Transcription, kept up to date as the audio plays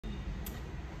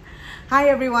Hi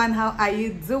everyone, how are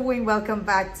you doing? Welcome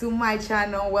back to my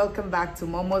channel. Welcome back to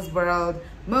Momo's World.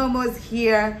 Momo's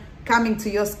here, coming to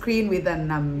your screen with an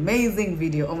amazing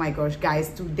video. Oh my gosh,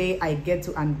 guys, today I get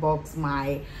to unbox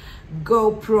my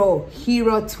GoPro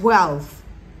Hero 12.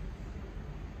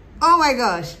 Oh my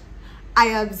gosh, I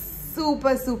am super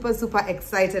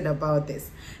excited about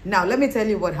this. Now let me tell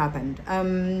you what happened.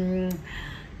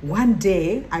 One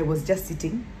day I was just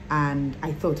sitting and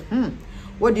I thought,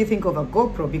 what do you think of a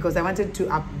GoPro? Because I wanted to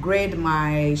upgrade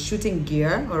my shooting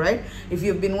gear. All right, if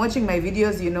you've been watching my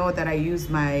videos, you know that I use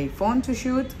my phone to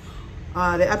shoot.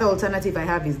 The other alternative I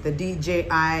have is the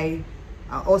DJI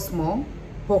Osmo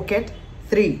Pocket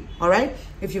 3. All right,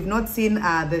 if you've not seen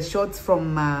the shots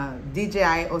from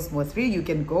DJI Osmo 3, you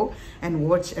can go and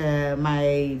watch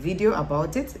my video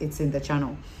about it. It's in the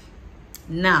channel.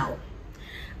 Now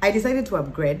I decided to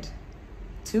upgrade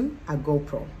to a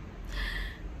GoPro.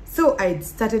 So I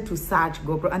started to search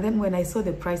GoPro, and then when I saw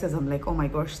the prices, I'm like, oh my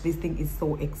gosh, this thing is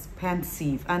so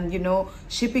expensive. And you know,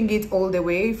 shipping it all the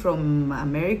way from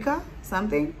America,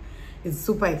 something, is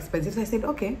super expensive. So I said,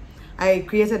 okay. I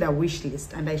created a wish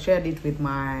list and I shared it with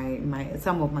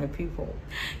some of my people.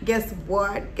 Guess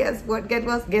what? Guess what? Guess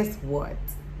what?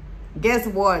 Guess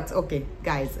what? Okay,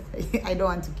 guys, I don't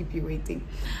want to keep you waiting.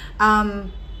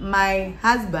 My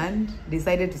husband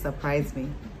decided to surprise me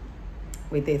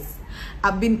with this.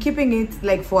 I've been keeping it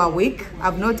like for a week.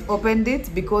 I've not opened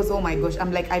it because, oh my gosh,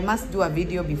 I'm like, I must do a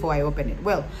video before I open it.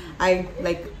 Well, I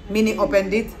like mini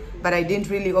opened it, but I didn't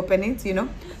really open it, you know.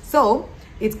 So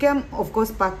it came, of course,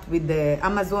 packed with the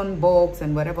Amazon box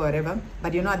and whatever.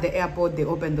 But you know, at the airport, they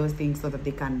open those things so that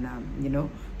they can, you know,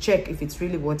 check if it's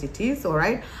really what it is. All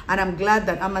right. And I'm glad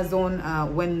that Amazon,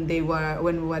 when we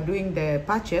were doing the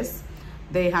purchase,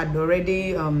 they had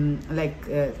already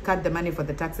cut the money for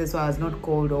the taxes, so I was not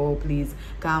called, oh please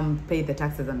come pay the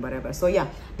taxes and whatever. So yeah,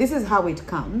 this is how it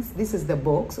comes. This is the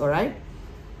box. All right,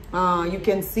 you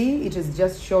can see it is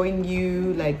just showing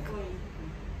you like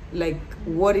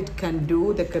what it can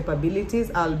do, the capabilities.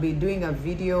 I'll be doing a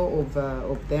video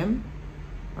of them.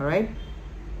 All right,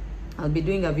 I'll be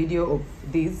doing a video of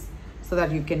these so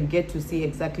that you can get to see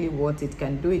exactly what it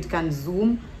can do. It can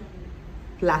zoom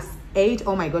 +8.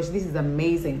 Oh my gosh, this is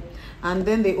amazing. And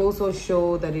then they also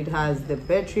show that it has the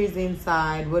batteries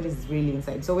inside, what is really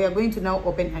inside. So we are going to now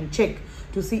open and check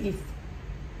to see if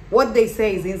what they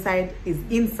say is inside is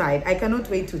inside. I cannot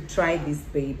wait to try this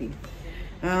baby.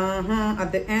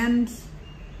 At the end,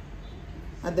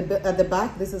 at the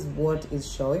back, this is what is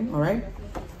showing. All right,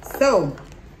 so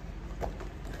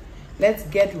let's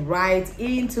get right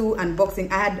into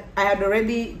unboxing. I had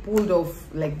already pulled off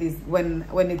like this when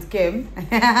it came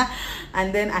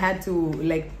and then I had to,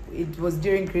 like, it was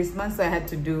during Christmas, so I had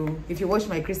to do, if you watch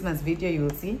my Christmas video, you will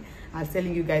see I was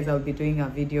telling you guys I'll be doing a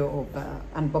video of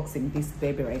unboxing this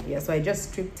baby right here. So I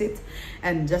just stripped it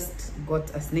and just got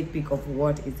a sneak peek of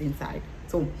what is inside.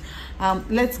 So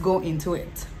let's go into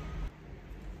it.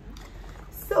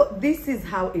 So this is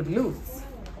how it looks.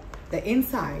 The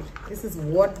inside, this is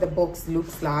what the box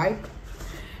looks like.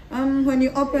 When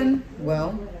you open,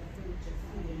 well,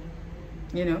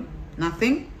 you know,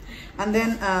 nothing. And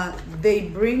then they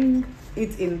bring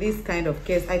it in this kind of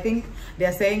case. I think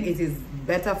they're saying it is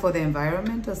better for the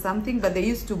environment or something, but they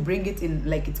used to bring it in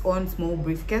like its own small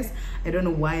briefcase. I don't know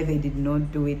why they did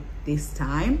not do it this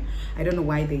time. I don't know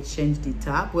why they changed it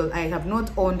up. Well, I have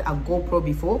not owned a GoPro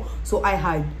before, so I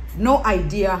had no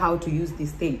idea how to use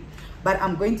this thing. But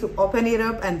I'm going to open it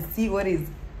up and see what is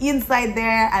inside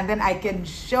there, and then I can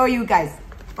show you guys.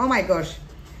 Oh my gosh.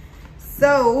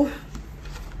 So,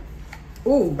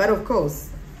 oh, but of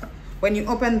course, when you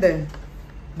open the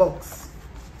box,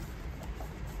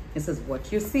 this is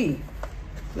what you see.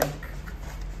 Like,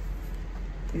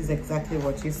 this is exactly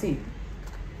what you see.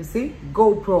 You see?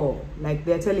 GoPro. Like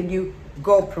they're telling you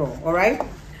GoPro, all right?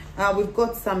 We've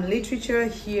got some literature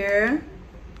here.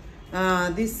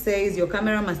 This says your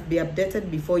camera must be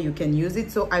updated before you can use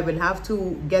it. So I will have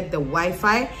to get the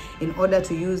Wi-Fi in order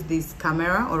to use this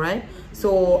camera. All right,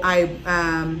 so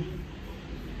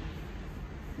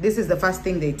this is the first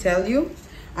thing they tell you.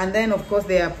 And then of course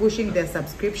they are pushing their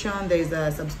subscription. There is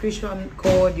a subscription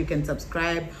code. You can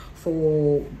subscribe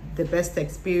for the best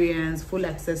experience, full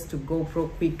access to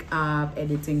GoPro quick app,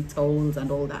 editing tools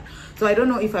and all that. So I don't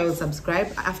know if I will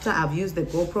subscribe. After I've used the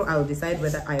GoPro, I will decide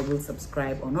whether I will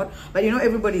subscribe or not. But you know,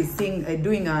 everybody is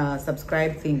doing a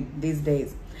subscribe thing these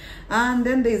days. And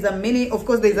then there's a mini, of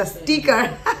course there's a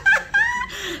sticker.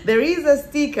 There is a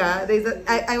sticker.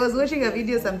 I was watching a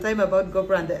video sometime about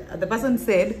GoPro, and the person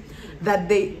said that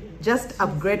they just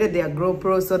upgraded their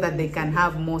GoPro so that they can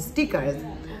have more stickers.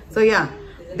 So yeah,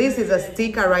 This is a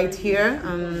sticker right here,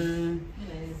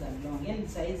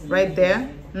 right there,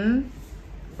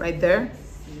 right there.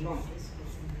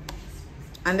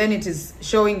 And then it is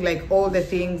showing like all the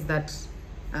things that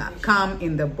come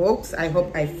in the box. I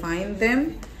hope I find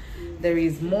them. There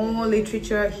is more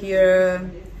literature here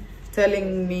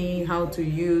telling me how to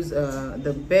use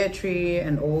the battery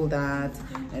and all that,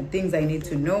 and things I need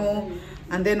to know.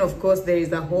 And then of course there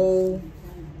is a whole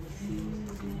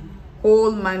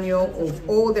manual of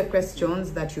all the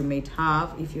questions that you may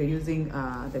have if you're using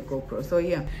the GoPro. So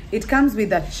yeah, it comes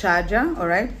with a charger. All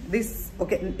right, this,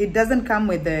 okay, it doesn't come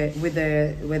with the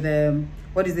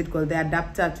what is it called, the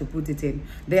adapter to put it in.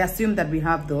 They assume that we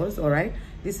have those. All right,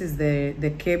 this is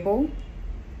the cable.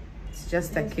 It's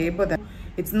just a cable that,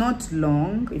 it's not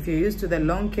long. If you're used to the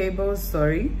long cables,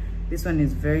 sorry, this one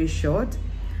is very short.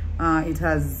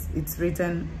 It's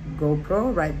written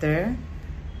GoPro right there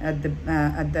at the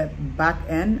back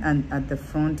end and at the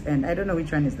front end. I don't know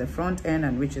which one is the front end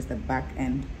and which is the back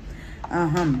end.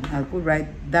 I'll put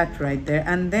that right there.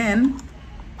 And then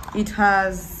it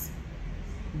has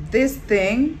this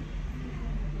thing.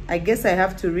 I guess I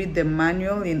have to read the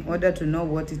manual in order to know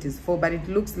what it is for, but it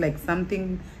looks like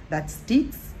something that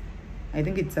sticks. I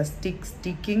think it's a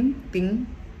sticking thing,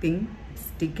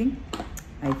 sticking,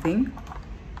 I think.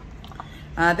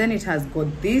 Then it has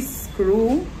got this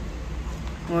screw.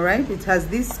 All right, it has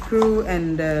this screw,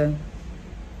 and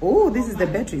oh, this is the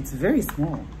battery. It's very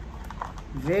small,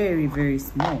 very, very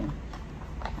small.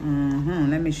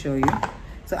 Let me show you.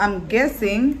 So I'm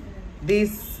guessing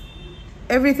this,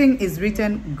 everything is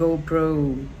written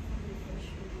GoPro.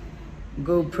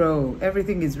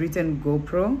 Everything is written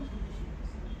GoPro.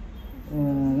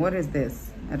 Oh, what is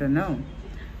this? I don't know.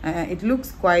 It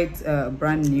looks quite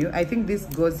brand new. I think this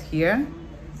goes here,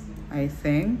 I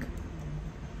think.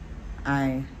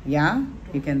 Yeah,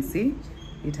 you can see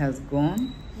it has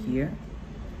gone here.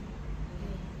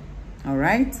 All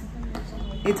right,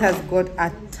 it has got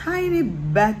a tiny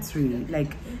battery,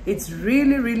 like it's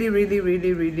really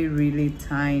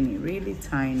tiny.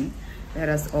 Let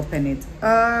us open it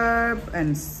up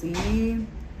and see.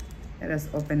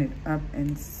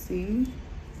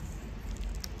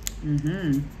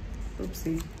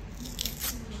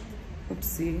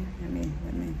 Oopsie, let me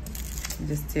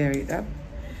just tear it up.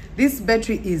 This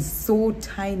battery is so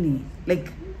tiny,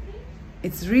 like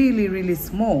it's really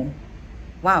small.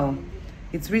 Wow.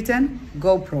 It's written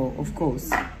GoPro, of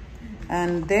course.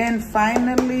 And then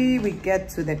finally we get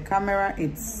to the camera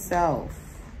itself.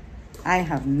 I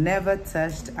have never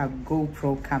touched a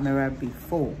GoPro camera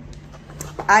before.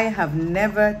 I have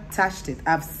never touched it.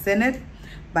 I've seen it,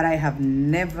 but I have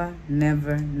never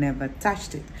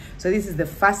touched it. So this is the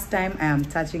first time I am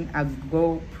touching a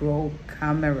GoPro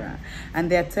camera. And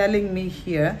they're telling me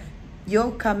here,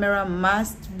 your camera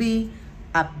must be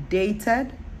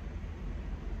updated.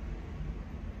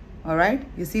 All right,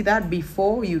 you see that,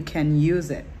 before you can use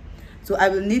it. So I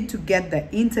will need to get the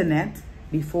internet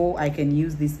before I can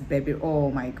use this baby.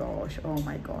 Oh my gosh. I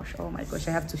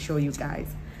have to show you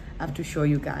guys.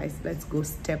 Let's go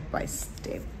step by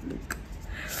step. Look,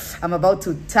 I'm about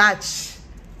to touch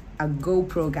a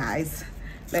GoPro, guys.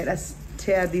 Let us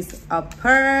tear this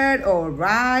apart.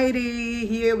 Alrighty,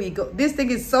 here we go. This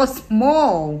thing is so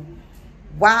small.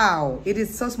 Wow, it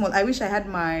is so small. I wish I had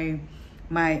my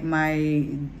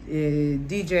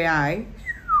DJI.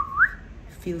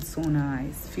 Feels so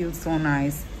nice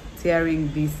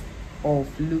tearing this off.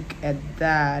 Look at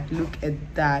that,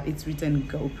 it's written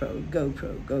GoPro.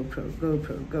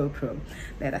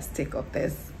 Let us take off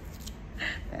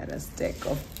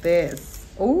this.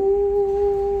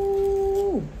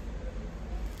 Oh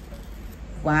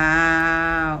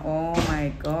wow, oh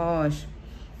my gosh,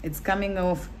 it's coming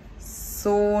off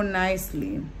so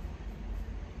nicely.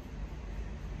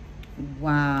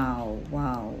 Wow.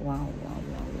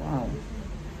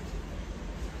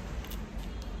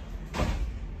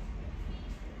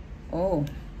 Oh,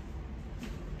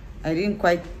 I didn't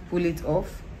quite pull it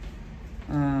off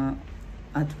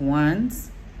at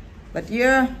once, but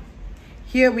yeah,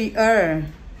 here we are.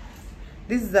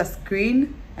 This is a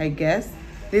screen, I guess.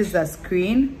 This is a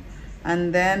screen,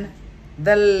 and then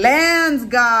the lens,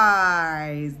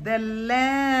 guys, the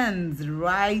lens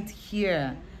right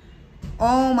here.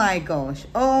 Oh my gosh,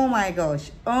 I'm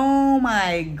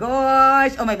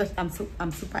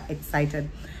super excited.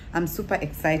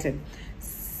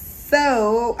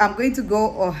 So I'm going to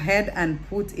go ahead and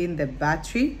put in the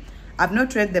battery. I've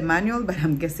not read the manual, but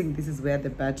I'm guessing this is where the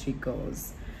battery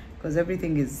goes, because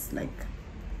everything is like,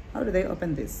 how do they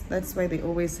open this? That's why they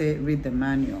always say read the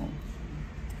manual.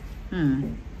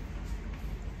 I'm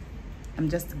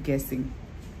just guessing,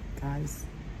 guys.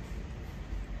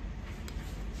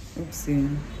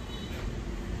 Oopsie.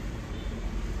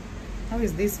 How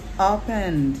is this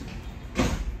opened?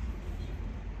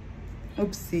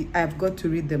 Oopsie, I've got to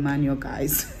read the manual,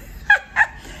 guys.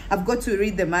 I've got to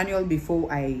read the manual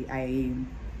before I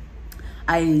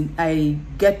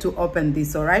get to open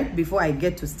this, all right? Before I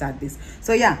get to start this.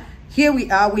 So yeah, here we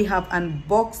are. We have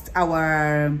unboxed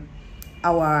our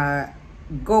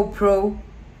GoPro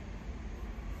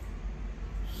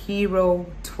Hero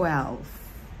 12.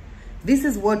 This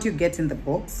is what you get in the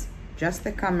box. Just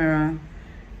the camera,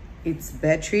 its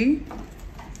battery,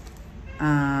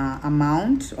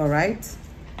 amount, all right?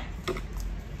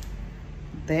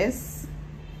 This,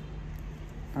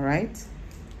 all right?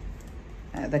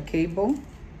 The cable,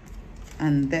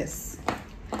 and this.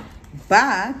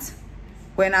 But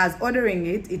when I was ordering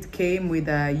it, it came with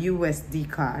a USD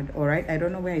card, all right? I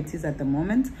don't know where it is at the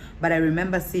moment, but I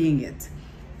remember seeing it,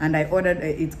 and I ordered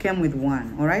it. Came with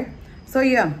one, all right? So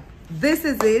yeah, this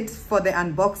is it for the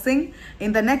unboxing.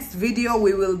 In the next video,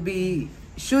 we will be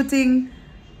switching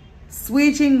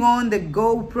on the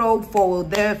GoPro for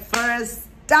the first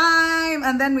time,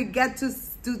 and then we get to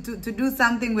do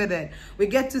something with it. We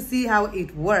get to see how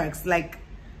it works, like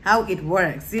how it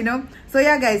works, you know. So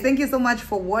yeah, guys, thank you so much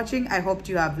for watching. I hope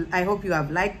you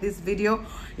have liked this video.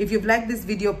 If you've liked this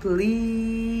video,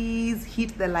 please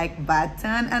hit the like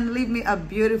button and leave me a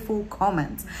beautiful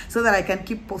comment so that I can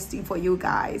keep posting for you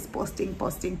guys. Posting.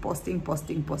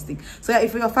 So yeah,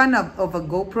 if you're a fan of a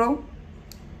GoPro,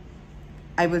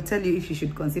 I will tell you if you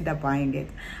should consider buying it.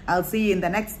 I'll see you in the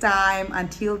next time.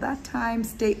 Until that time,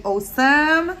 stay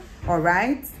awesome, all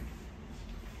right?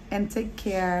 And take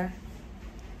care.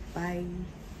 Bye.